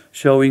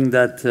 showing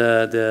that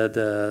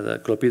the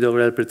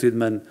clopidogrel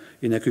pretreatment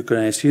in acute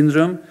coronary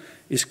syndrome.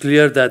 It's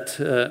clear that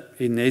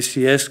in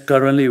ACS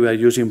currently we are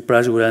using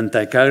prasugrel and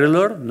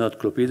ticagrelor, not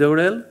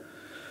clopidogrel.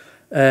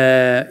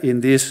 In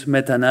this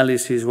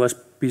meta-analysis was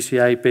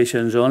PCI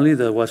patients only.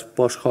 There was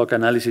post-hoc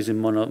analysis in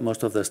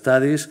most of the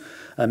studies,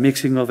 a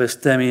mixing of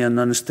STEMI and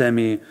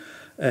non-STEMI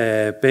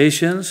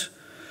patients.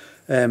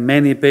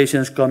 Many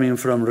patients coming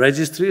from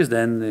registries,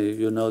 then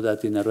you know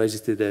that in a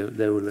registry there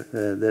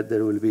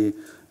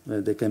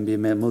can be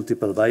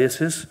multiple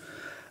biases.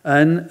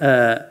 And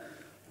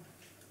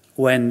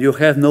when you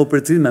have no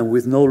pretreatment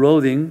with no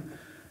loading,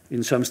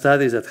 in some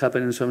studies, that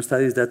happen in some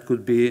studies, that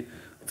could be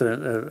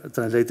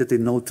translated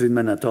in no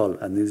treatment at all.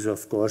 And this,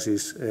 of course,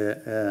 is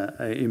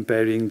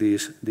impairing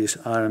this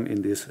arm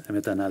in this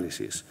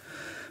meta-analysis.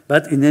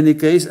 But in any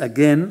case,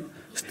 again,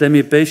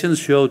 STEMI patients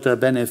showed a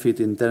benefit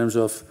in terms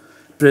of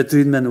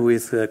pretreatment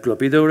with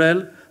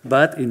clopidogrel,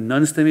 but in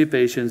non-STEMI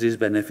patients, this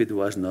benefit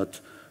was not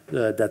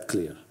that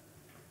clear.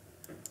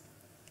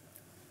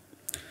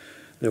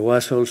 There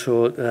was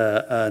also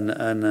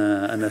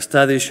a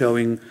study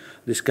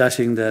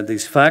discussing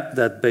this fact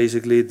that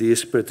basically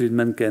this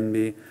pretreatment can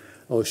be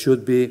or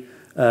should be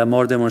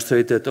more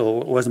demonstrated,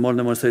 or was more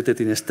demonstrated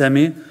in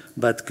STEMI,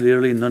 but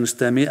clearly in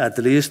non-STEMI, at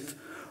least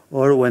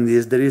or when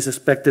there is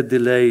expected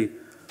delay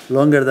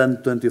longer than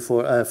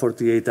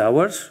 48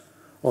 hours,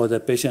 or the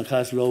patient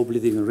has low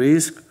bleeding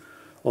risk,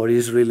 or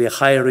is really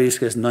high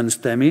risk as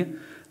non-STEMI,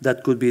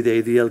 that could be the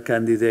ideal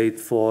candidate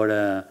for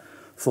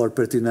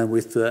pretreatment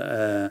with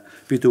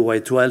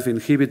P2Y12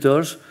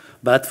 inhibitors,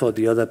 but for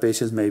the other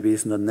patients maybe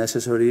it's not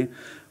necessary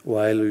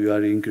while you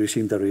are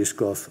increasing the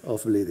risk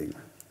of bleeding.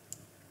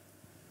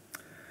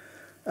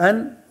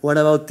 And what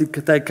about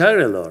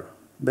ticagrelor?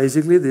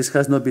 Basically, this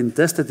has not been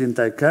tested in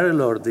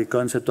ticagrelor, the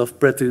concept of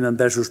pretreatment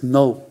versus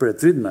no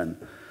pretreatment.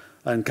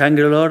 And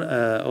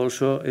cangrelor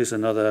also is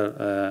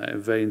another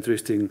very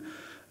interesting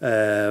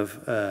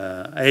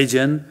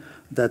agent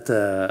that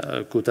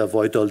could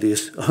avoid all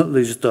this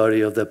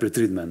story of the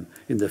pretreatment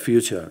in the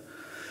future.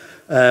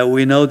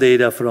 We know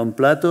data from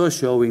Plato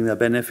showing the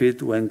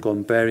benefit when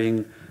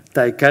comparing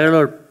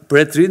ticagrelor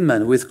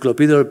pretreatment with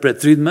clopidogrel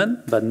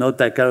pretreatment, but not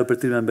ticagrelor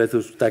pretreatment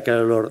versus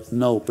ticagrelor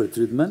no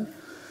pretreatment,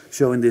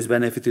 showing this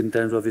benefit in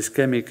terms of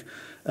ischemic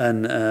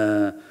and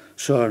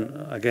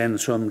again,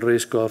 some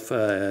risk of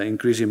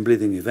increasing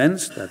bleeding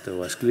events, that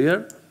was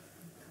clear.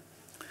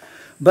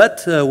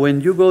 But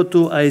when you go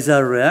to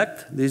ISAR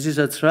REACT, this is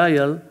a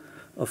trial,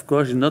 of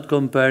course, not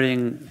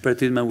comparing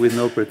pretreatment with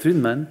no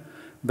pretreatment,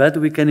 but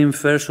we can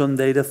infer some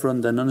data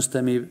from the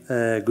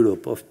non-STEMI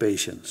group of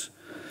patients.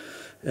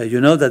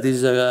 You know that this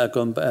is a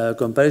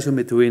comparison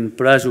between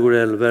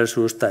prasugrel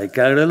versus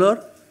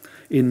ticagrelor.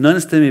 In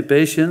non-STEMI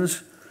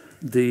patients,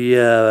 the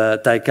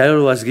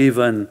ticagrelor was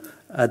given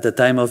at the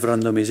time of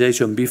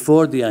randomization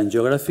before the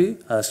angiography,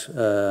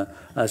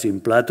 as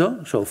in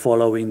Plato, so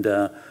following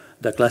the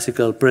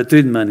classical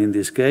pretreatment in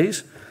this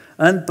case,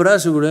 and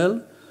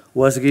prasugrel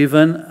was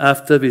given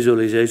after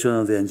visualization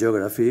of the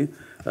angiography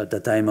at the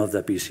time of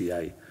the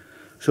PCI.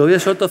 So a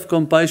sort of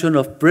comparison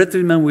of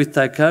pretreatment with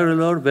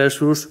ticagrelor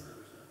versus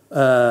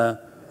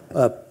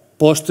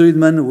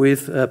post-treatment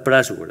with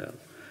prasugrel.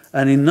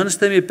 And in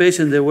non-STEMI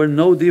patients, there were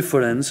no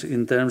difference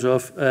in terms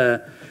of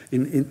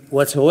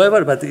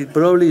whatsoever, but it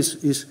probably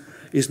is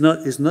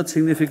not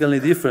significantly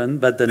different,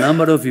 but the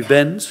number of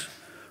events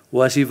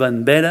was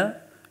even better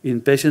in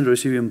patients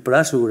receiving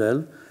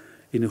prasugrel,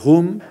 in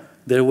whom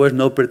there was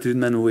no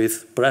pretreatment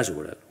with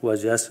prasugrel,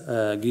 was just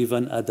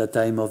given at the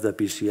time of the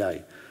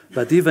PCI.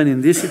 But even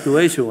in this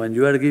situation, when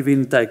you are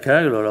giving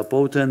ticagrelor, a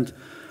potent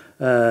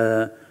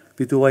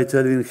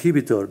P2Y12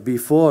 inhibitor,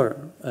 before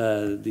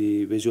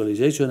the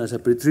visualization as a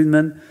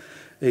pretreatment,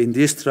 in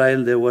this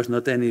trial there was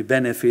not any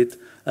benefit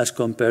as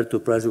compared to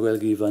prasugrel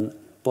given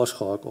post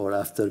hoc or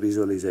after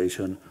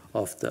visualization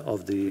of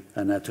the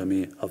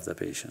anatomy of the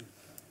patient.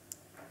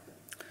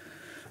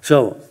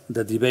 So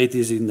the debate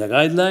is in the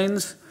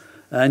guidelines,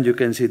 and you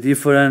can see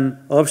different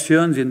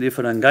options in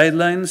different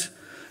guidelines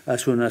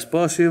as soon as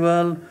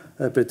possible.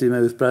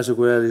 Pretreatment with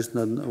prasugrel is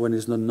not, when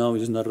it's not known,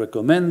 is not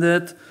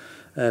recommended.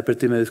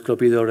 Pretreatment with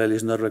clopidogrel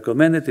is not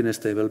recommended in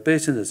stable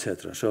patients,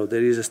 etc. So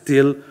there is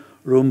still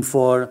room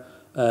for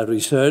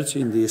research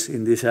in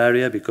this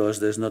area,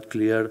 because there's not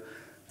clear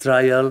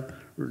trial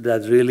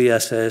that really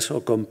assess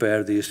or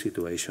compare this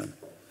situation.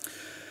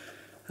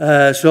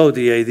 So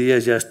the idea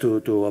is just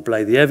to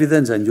apply the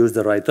evidence and use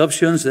the right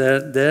options.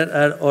 There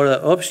are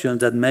other options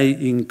that may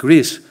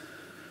increase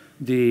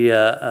the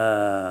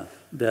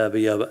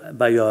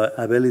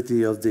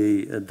bioavailability of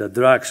the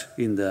drugs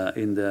in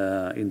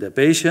the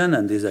patient,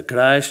 and these are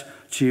crash,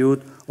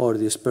 chute, or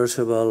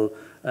dispersible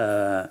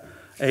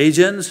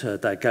agents,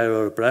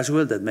 ticagrelor or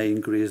prasugrel, that may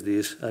increase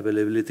this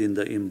availability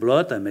in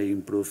blood and may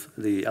improve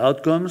the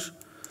outcomes.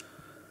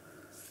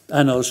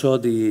 And also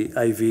the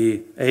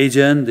IV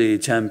agent, the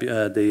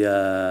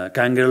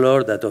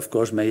cangrelor, that of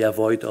course may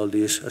avoid all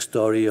this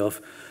story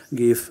of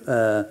give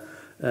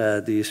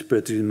this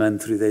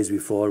pretreatment 3 days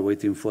before,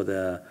 waiting for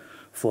the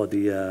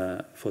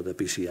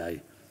PCI,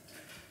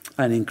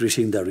 and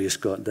increasing the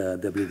risk of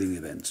the bleeding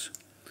events.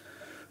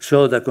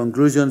 So the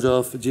conclusions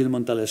of Gilles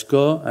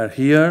Montalesco are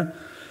here.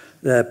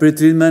 The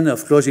pretreatment,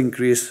 of course,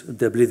 increased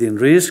the bleeding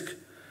risk.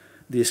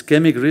 The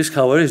ischemic risk,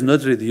 however, is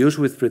not reduced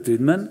with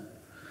pretreatment.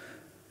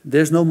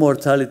 There's no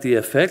mortality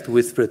effect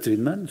with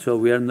pretreatment, so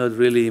we are not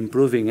really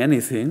improving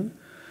anything.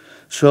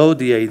 So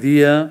the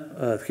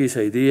idea, his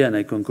idea, and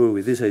I concur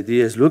with this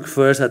idea, is look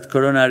first at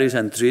coronaries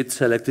and treat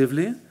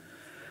selectively,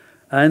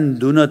 and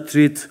do not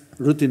treat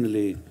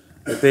routinely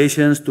the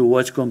patients to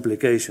watch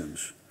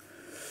complications.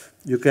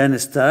 You can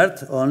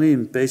start only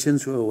in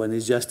patients when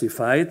it's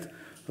justified.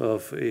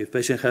 If a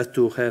patient has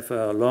to have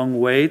a long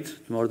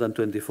wait, more than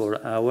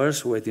 24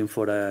 hours, waiting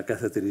for a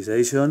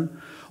catheterization,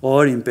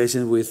 or in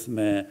patients with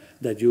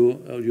that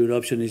your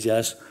option is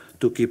just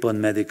to keep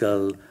on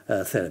medical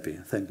therapy.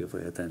 Thank you for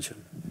your attention.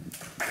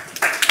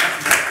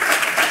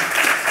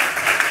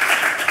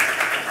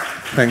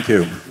 Thank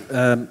you.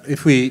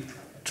 If we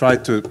try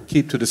to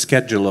keep to the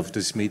schedule of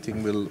this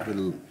meeting, we'll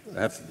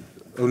have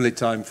only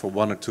time for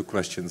 1 or 2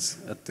 questions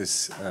at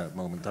this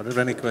moment. Are there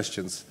any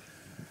questions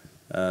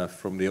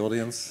from the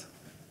audience?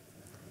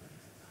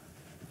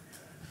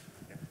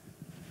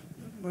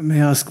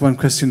 May I ask one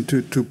question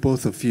to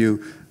both of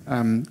you?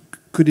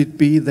 Could it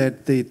be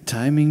that the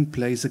timing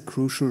plays a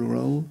crucial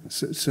role?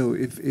 So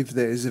if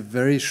there is a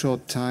very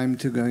short time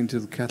to go into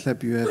the cath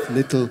lab, you have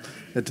little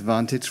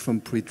advantage from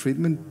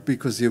pre-treatment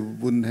because you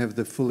wouldn't have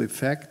the full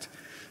effect.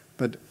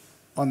 But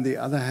on the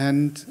other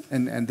hand,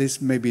 and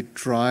this maybe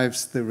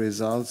drives the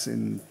results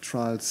in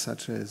trials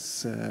such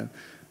as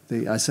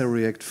the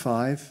ISA-REACT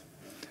 5.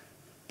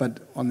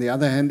 But on the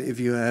other hand, if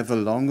you have a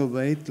longer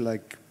wait,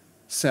 like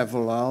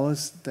several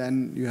hours,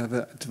 then you have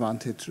an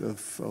advantage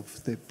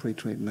of the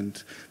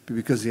pre-treatment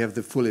because you have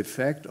the full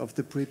effect of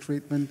the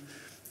pre-treatment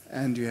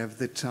and you have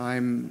the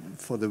time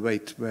for the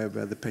wait where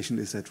the patient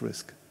is at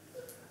risk.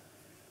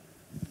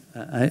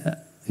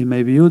 In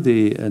my view,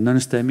 the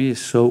non-STEMI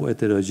is so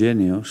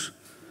heterogeneous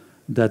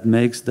that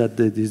makes that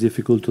it is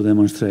difficult to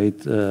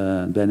demonstrate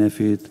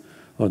benefit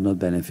or not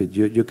benefit.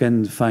 You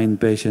can find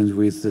patients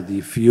with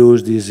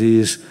diffuse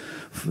disease,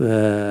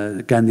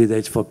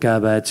 candidates for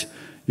CABG.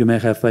 You may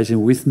have patients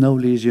with no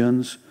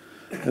lesions,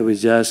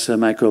 with just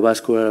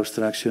microvascular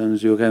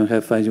obstructions. You can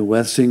have patients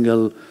with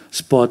single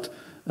spot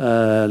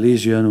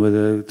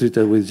lesion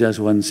treated with just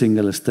one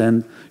single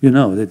stent. You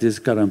know that is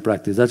current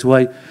practice. That's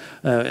why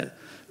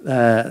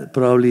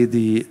probably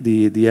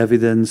the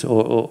evidence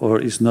or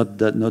is not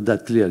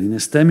that clear. In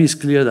STEMI, it's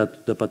clear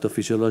that the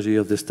pathophysiology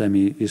of the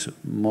STEMI is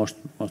most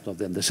of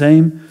them the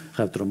same,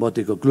 have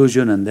thrombotic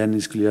occlusion, and then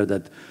it's clear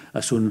that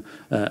as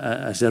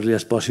early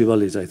as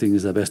possible I think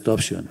is the best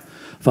option.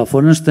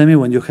 For non-STEMI,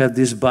 when you have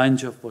this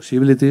bunch of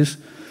possibilities,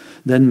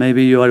 then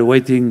maybe you are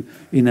waiting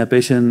in a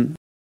patient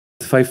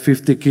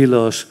 550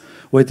 kilos,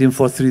 waiting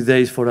for 3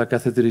 days for a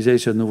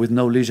catheterization with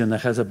no lesion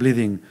that has a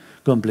bleeding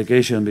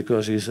complication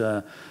because it's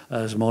a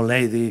small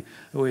lady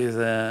with,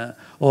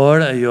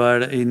 or you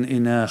are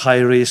in a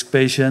high-risk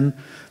patient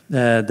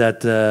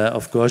that,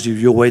 of course, if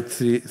you wait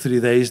three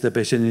days, the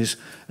patient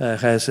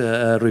has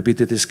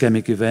repeated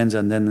ischemic events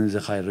and then is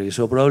a high risk.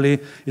 So probably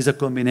it's a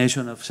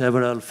combination of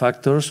several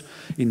factors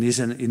in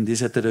this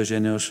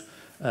heterogeneous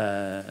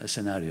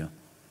scenario.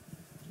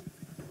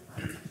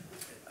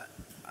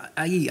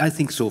 I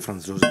think so,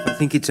 Franz-Josef. I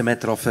think it's a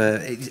matter of,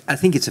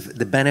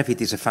 the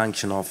benefit is a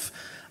function of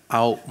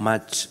how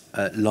much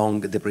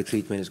long the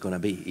pre-treatment is going to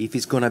be. If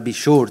it's going to be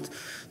short,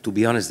 to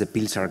be honest, the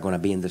pills are going to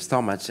be in the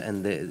stomach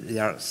and they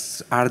are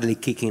hardly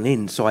kicking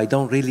in. So I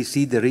don't really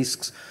see the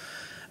risks.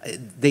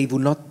 They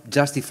would not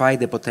justify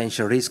the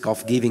potential risk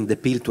of giving the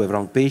pill to a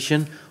wrong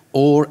patient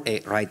or a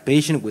right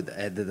patient with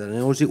added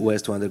adenosis who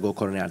has to undergo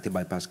coronary artery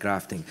bypass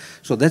grafting.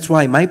 So that's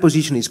why my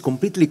position is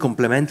completely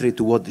complementary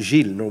to what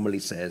Gilles normally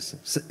says.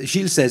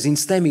 Gilles says in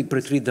STEMI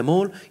pre-treat them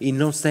all, in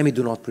non-STEMI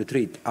do not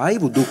pre-treat. I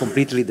would do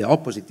completely the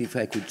opposite if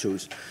I could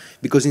choose.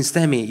 Because in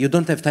STEMI, you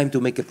don't have time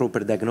to make a proper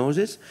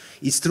diagnosis.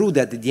 It's true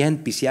that at the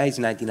end PCI is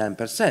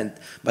 99%,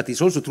 but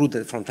it's also true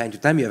that from time to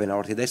time you have an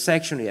aortic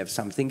dissection, you have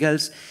something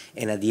else,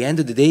 and at the end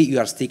of the day you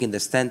are sticking the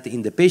stent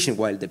in the patient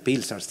while the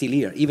pills are still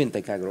here, even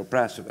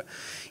ticagrelor.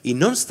 In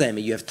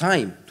non-STEMI, you have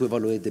time to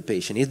evaluate the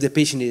patient. If the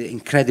patient is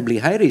incredibly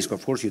high risk,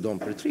 of course you don't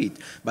pre-treat,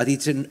 but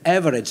it's an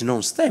average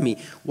non-STEMI.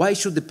 Why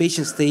should the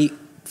patient stay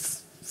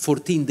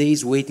 14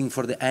 days waiting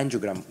for the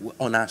angiogram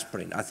on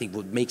aspirin? I think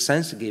would make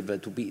sense to give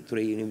to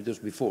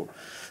inhibitors before.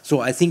 So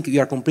I think you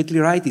are completely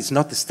right. It's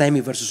not the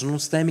STEMI versus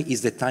non-STEMI,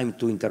 it's the time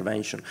to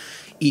intervention.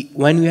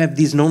 When you have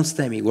this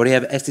non-STEMI, where you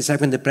have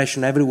ST-cyclin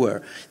depression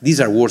everywhere, these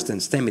are worse than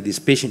STEMI. This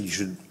patient you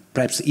should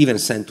perhaps even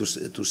send to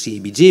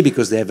CABG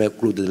because they have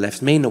occluded the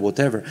left main or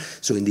whatever.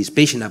 So in this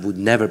patient, I would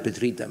never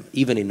pre-treat them,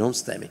 even in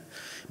non-STEMI.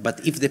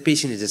 But if the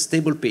patient is a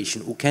stable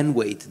patient who can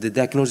wait, the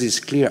diagnosis is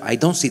clear, I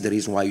don't see the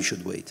reason why you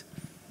should wait.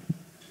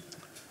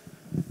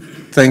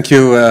 Thank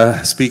you,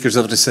 speakers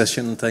of the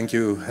session. Thank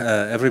you,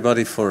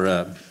 everybody,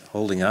 for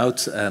holding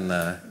out. And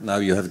now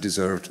you have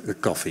deserved a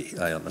coffee,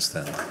 I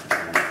understand.